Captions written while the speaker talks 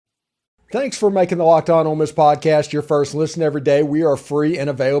Thanks for making the Locked On Ole Miss podcast your first listen every day. We are free and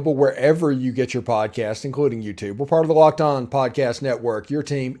available wherever you get your podcast, including YouTube. We're part of the Locked On Podcast Network, your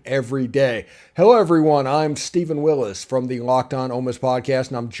team every day. Hello, everyone. I'm Stephen Willis from the Locked On Ole Miss podcast,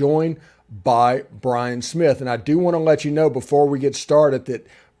 and I'm joined by Brian Smith. And I do want to let you know before we get started that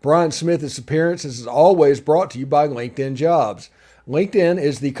Brian Smith's appearance is always brought to you by LinkedIn Jobs. LinkedIn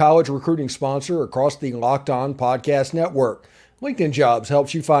is the college recruiting sponsor across the Locked On Podcast Network. LinkedIn Jobs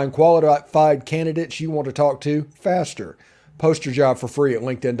helps you find qualified candidates you want to talk to faster. Post your job for free at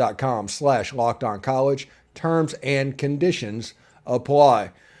linkedin.com/lockedoncollege. Terms and conditions apply.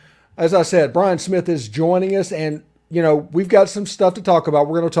 As I said, Brian Smith is joining us, and we've got some stuff to talk about.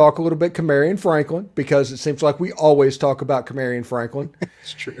 We're going to talk a little bit Kamarion Franklin, because it seems like we always talk about Kamarion Franklin.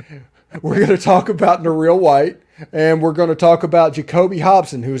 It's true. We're going to talk about Noreel White, and we're going to talk about Jacoby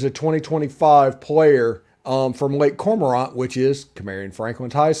Hobson, who's a 2025 player from Lake Cormorant, which is Kamarion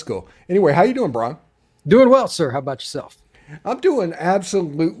Franklin's high school. Anyway, how you doing, Brian? Doing well, sir. How about yourself? I'm doing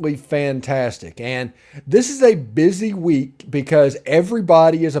absolutely fantastic. And this is a busy week because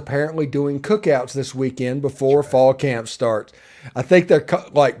everybody is apparently doing cookouts this weekend before fall camp starts. I think they're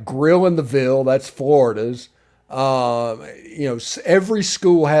like Grill in the Ville, that's Florida's. Every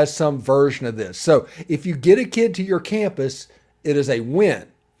school has some version of this. So if you get a kid to your campus, it is a win.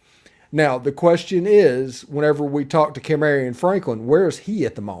 Now, the question is, whenever we talk to Kamarion Franklin, where is he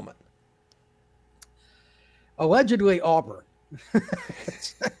at the moment? Allegedly Auburn.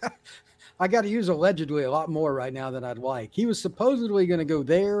 I got to use allegedly a lot more right now than I'd like. He was supposedly going to go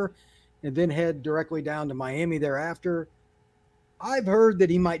there and then head directly down to Miami thereafter. I've heard that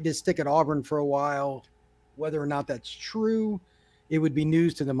he might just stick at Auburn for a while. Whether or not that's true, it would be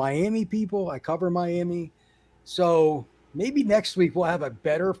news to the Miami people. I cover Miami. So maybe next week we'll have a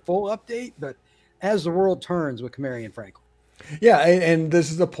better full update, but as the world turns with Kamarion Franklin. Yeah, and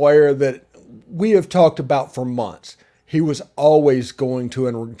this is a player that we have talked about for months. He was always going to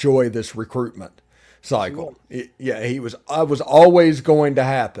enjoy this recruitment cycle. I was always going to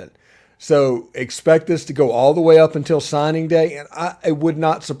happen. So expect this to go all the way up until signing day, and it would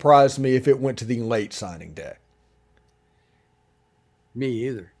not surprise me if it went to the late signing day. Me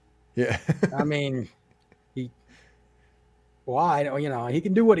either. Yeah. I mean, he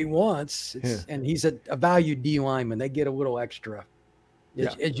can do what he wants. And he's a valued D lineman. They get a little extra.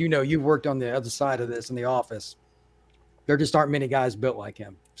 As you know, you've worked on the other side of this in the office. There just aren't many guys built like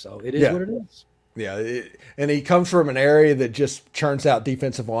him. So it is what it is. Yeah. And he comes from an area that just churns out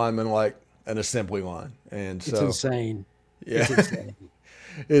defensive linemen like an assembly line. And so it's insane. Yeah. It's insane.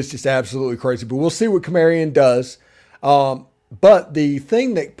 It's just absolutely crazy. But we'll see what Kamarion does. But the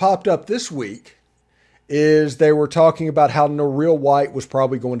thing that popped up this week is they were talking about how Noreel White was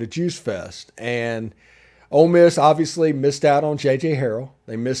probably going to Juice Fest. And Ole Miss obviously missed out on J.J. Harrell.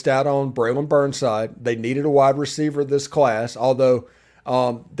 They missed out on Braylon Burnside. They needed a wide receiver this class, although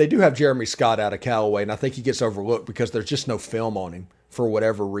they do have Jeremy Scott out of Callaway, and I think he gets overlooked because there's just no film on him for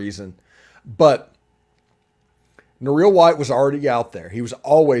whatever reason. But Noreel White was already out there. He was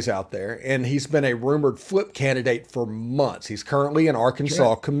always out there, and he's been a rumored flip candidate for months. He's currently an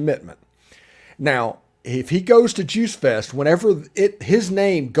Arkansas commitment. Now, if he goes to Juice Fest, whenever his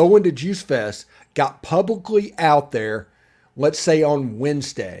name going to Juice Fest got publicly out there, let's say on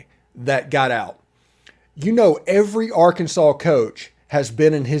Wednesday, that got out. Every Arkansas coach has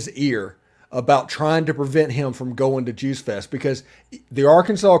been in his ear about trying to prevent him from going to Juice Fest because the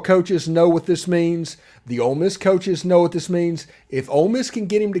Arkansas coaches know what this means. The Ole Miss coaches know what this means. If Ole Miss can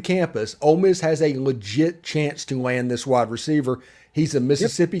get him to campus, Ole Miss has a legit chance to land this wide receiver. He's a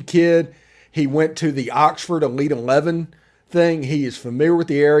Mississippi kid. He went to the Oxford Elite 11 thing. He is familiar with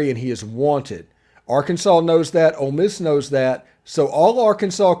the area, and he is wanted. Arkansas knows that. Ole Miss knows that. So all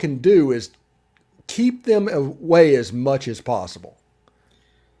Arkansas can do is keep them away as much as possible.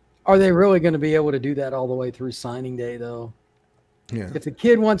 Are they really going to be able to do that all the way through signing day, though? Yeah. If the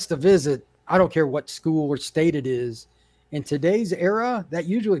kid wants to visit, I don't care what school or state it is. In today's era, that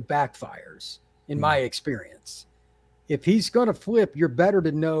usually backfires, in my experience. If he's going to flip, you're better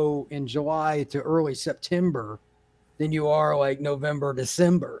to know in July to early September than you are like November,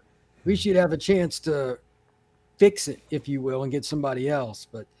 December. We should have a chance to fix it, if you will, and get somebody else.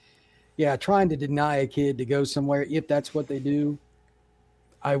 But, yeah, trying to deny a kid to go somewhere, if that's what they do,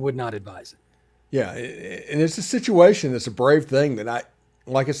 I would not advise it. Yeah, and it's a situation that's a brave thing that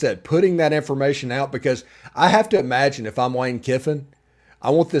like I said, putting that information out, because I have to imagine if I'm Lane Kiffin,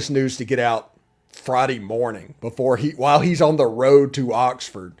 I want this news to get out Friday morning while he's on the road to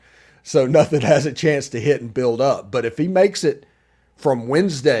Oxford, so nothing has a chance to hit and build up. But if he makes it from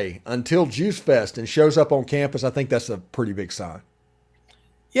Wednesday until Juice Fest and shows up on campus, I think that's a pretty big sign.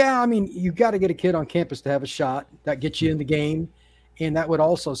 Yeah, I mean, you got to get a kid on campus to have a shot. That gets you in the game. And that would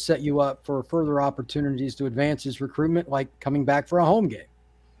also set you up for further opportunities to advance his recruitment, like coming back for a home game,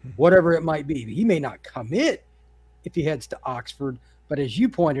 whatever it might be. He may not commit if he heads to Oxford, but as you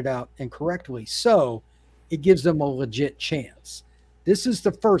pointed out, and correctly so, it gives them a legit chance. This is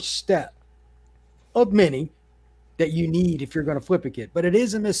the first step of many that you need if you're going to flip a kid, but it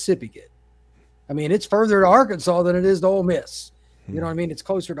is a Mississippi kid. I mean, it's further to Arkansas than it is to Ole Miss. You know what I mean? It's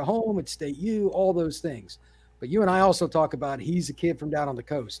closer to home, it's State U, all those things. But you and I also talk about he's a kid from down on the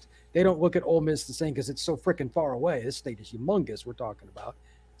coast. They don't look at Ole Miss the same because it's so freaking far away. This state is humongous, we're talking about.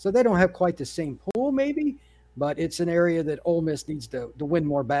 So they don't have quite the same pull, maybe, but it's an area that Ole Miss needs to win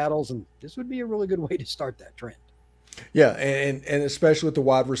more battles, and this would be a really good way to start that trend. Yeah, and especially with the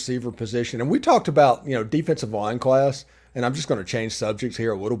wide receiver position. And we talked about, defensive line class, and I'm just going to change subjects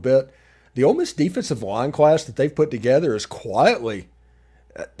here a little bit. The Ole Miss defensive line class that they've put together is quietly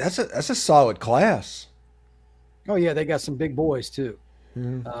that's a solid class. Oh, yeah, they got some big boys, too.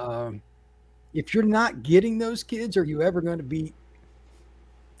 If you're not getting those kids, are you ever going to beat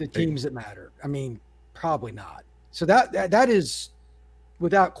the teams that matter? I mean, probably not. So that is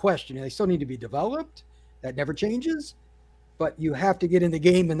without question. They still need to be developed. That never changes. But you have to get in the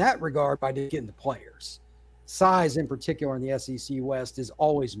game in that regard by getting the players. Size, in particular, in the SEC West has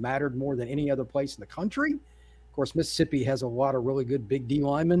always mattered more than any other place in the country. Of course, Mississippi has a lot of really good big D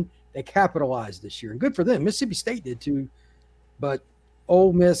linemen. They capitalized this year, and good for them. Mississippi State did too. But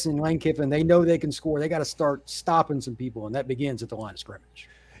Ole Miss and Lane Kiffin, they know they can score. They got to start stopping some people, and that begins at the line of scrimmage.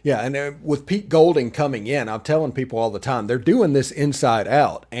 Yeah, and with Pete Golding coming in, I'm telling people all the time, they're doing this inside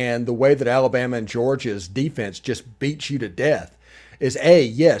out. And the way that Alabama and Georgia's defense just beats you to death is,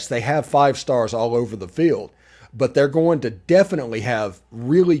 yes, they have 5 stars all over the field, but they're going to definitely have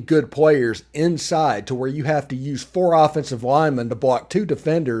really good players inside to where you have to use 4 offensive linemen to block 2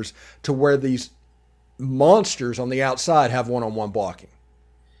 defenders to where these monsters on the outside have one-on-one blocking.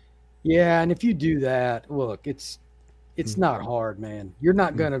 Yeah, and if you do that, look, it's not hard, man. You're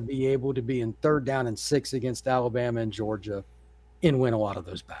not going to be able to be in 3rd down and 6 against Alabama and Georgia and win a lot of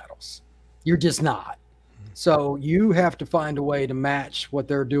those battles. You're just not. So you have to find a way to match what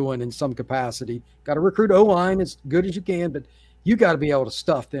they're doing in some capacity. Got to recruit O-line as good as you can, but you got to be able to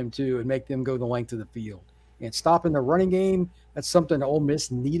stuff them too and make them go the length of the field. And stopping the running game, that's something Ole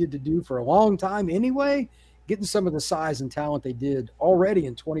Miss needed to do for a long time anyway. Getting some of the size and talent they did already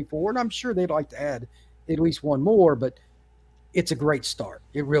in 24, and I'm sure they'd like to add at least one more, but it's a great start.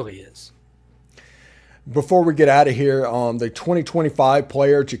 It really is. Before we get out of here, the 2025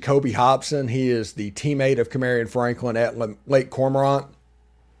 player, Jacoby Hobson, he is the teammate of Kamarion Franklin at Lake Cormorant.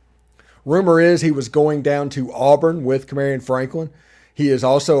 Rumor is he was going down to Auburn with Kamarion Franklin. He is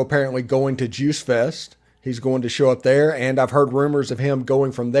also apparently going to Juice Fest. He's going to show up there, and I've heard rumors of him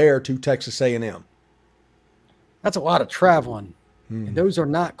going from there to Texas A&M. That's a lot of traveling, and those are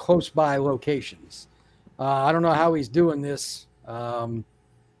not close by locations. I don't know how he's doing this,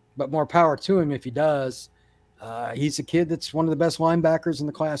 but more power to him if he does. He's a kid that's one of the best linebackers in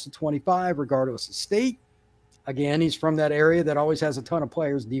the class of 25, regardless of state. Again, he's from that area that always has a ton of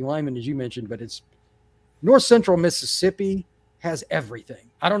players, D linemen, as you mentioned, but it's North Central Mississippi has everything.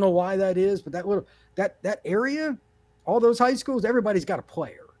 I don't know why that is, but that area, all those high schools, everybody's got a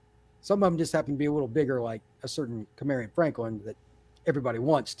player. Some of them just happen to be a little bigger, like a certain Kamarion Franklin that everybody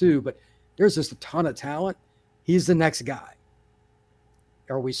wants too, but there's just a ton of talent. He's the next guy.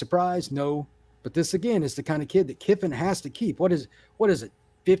 Are we surprised? No. But this, again, is the kind of kid that Kiffin has to keep. What is it,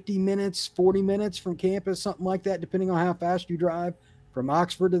 50 minutes, 40 minutes from campus, something like that, depending on how fast you drive from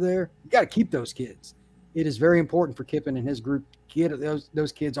Oxford to there? You got to keep those kids. It is very important for Kiffin and his group to get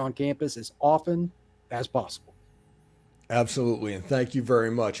those kids on campus as often as possible. Absolutely, and thank you very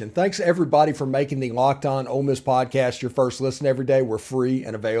much. And thanks, everybody, for making the Locked On Ole Miss podcast your first listen every day. We're free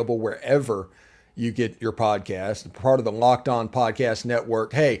and available wherever you get your podcast, part of the Locked On Podcast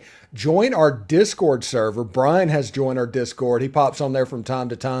Network. Hey, join our Discord server. Brian has joined our Discord. He pops on there from time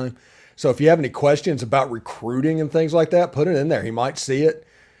to time. So if you have any questions about recruiting and things like that, put it in there. He might see it.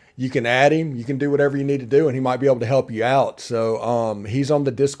 You can add him. You can do whatever you need to do, and he might be able to help you out. So he's on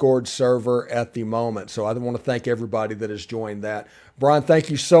the Discord server at the moment. So I want to thank everybody that has joined that. Brian, thank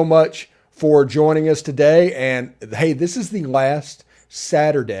you so much for joining us today. And, hey, this is the last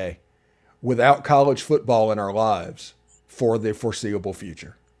Saturday without college football in our lives for the foreseeable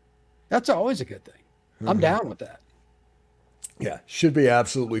future. That's always a good thing. I'm down with that. Yeah, should be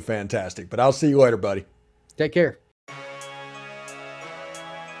absolutely fantastic. But I'll see you later, buddy. Take care.